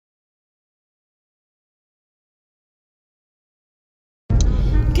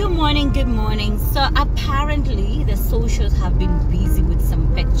Good morning. So apparently the socials have been busy with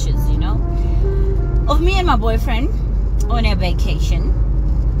some pictures, you know, of me and my boyfriend on a vacation.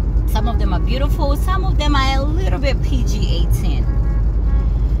 Some of them are beautiful, some of them are a little bit PG-18.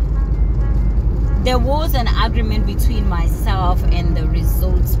 There was an agreement between myself and the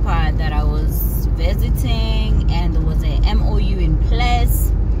resorts part that I was visiting, and there was a MOU in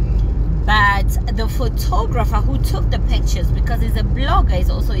place. But the photographer who took the pictures, because he's a blogger,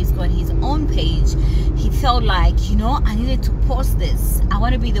 he's got his own page, he felt like, you know, I needed to post this. I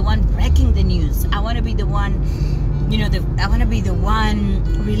want to be the one breaking the news. I want to be the one, you know, I want to be the one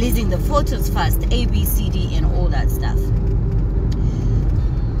releasing the photos first, A, B, C, D, and all that stuff.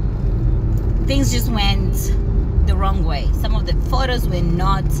 Things just went the wrong way. Some of the photos were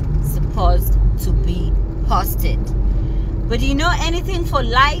not supposed to be posted. But do you know anything for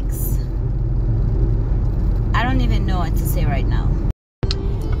likes? I don't even know what to say right now.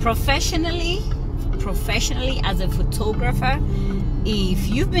 Professionally as a photographer, if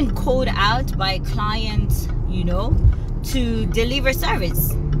you've been called out by a client, you know, to deliver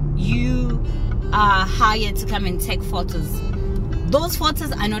service, you are hired to come and take photos. Those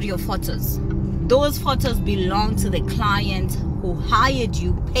photos are not your photos. Those photos belong to the client who hired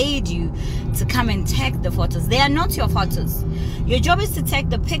you, paid you to come and take the photos. They are not your photos. Your job is to take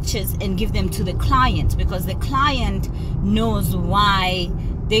the pictures and give them to the client, because the client knows why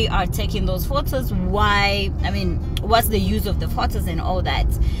they are taking those photos, what's the use of the photos and all that.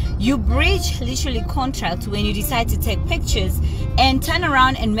 You breach literally contract when you decide to take pictures and turn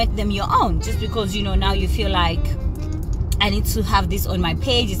around and make them your own, just because, you know, now you feel like, I need to have this on my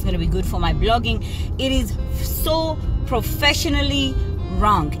page, it's going to be good for my blogging. It is so professionally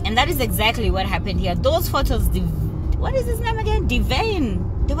wrong, and that is exactly what happened here. Those photos, what is his name again?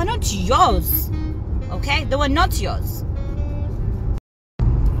 Devane. They were not yours. Okay, they were not yours.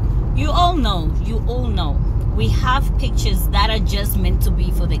 You all know we have pictures that are just meant to be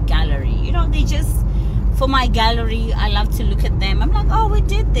for the gallery. You know, they just for my gallery. I love to look at them. I'm like, oh, we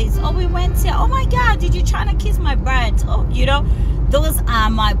did this, oh, we went here, oh my god, did you try to kiss my bird? Oh, you know, those are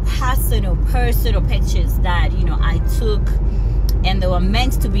my personal pictures that, you know, I took, and they were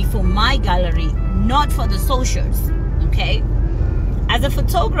meant to be for my gallery, not for the socials. Okay, as a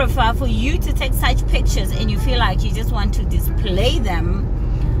photographer, for you to take such pictures and you feel like you just want to display them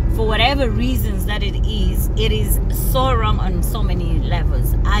for whatever reasons that it is so wrong on so many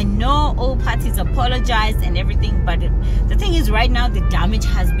levels. I know all parties apologized and everything, but the thing is, right now the damage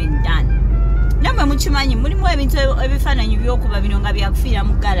has been done. Namwe mukimanyi mulimu ebintu ebifaananyi byokuba bino nga byakufiira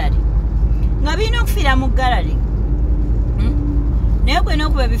mu gallery, nga birina okufiira mu gallery. Naye gwe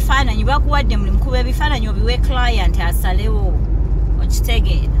n'okuba ebifaananyi bakuwadde mulimu kuba ebifaananyi obiwe client asalewo,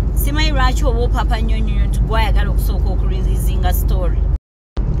 okitegeera. Simanyi lwaki oba opapa nnyonyo nti gwayagala okusooka okureleasinga story.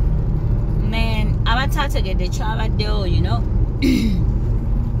 Man, abatategedde kyabaddewo, you know.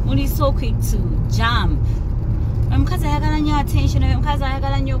 Muli so quick to jump. Omukazi ayagala nnyo attention, omukazi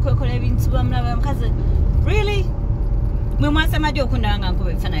ayagala nnyo okwekola ebintu bamulaba, omukazi really? Mwe mwasamadde okundaba nga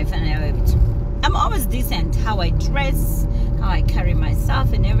nkuba ebifaananyi ebitu. I'm always decent, how I dress, how I carry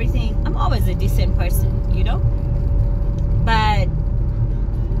myself and everything. I'm always a decent person, you know. But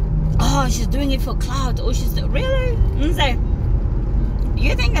oh, she's doing it for clout. Oh, she's really?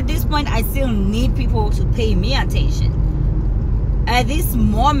 You think at this point I still need people to pay me attention? At this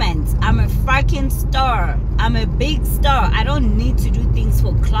moment, I'm a fucking star. I'm a big star. I don't need to do things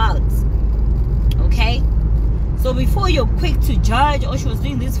for clout. Okay? So before you're quick to judge, oh, she was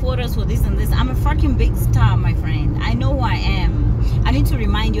doing these photos for this and this, I'm a fucking big star, my friend. I know who I am. I need to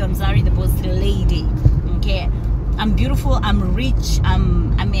remind you, I'm Zari, the boss lady. Okay? I'm beautiful, I'm rich, I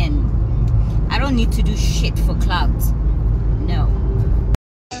don't need to do shit for clout.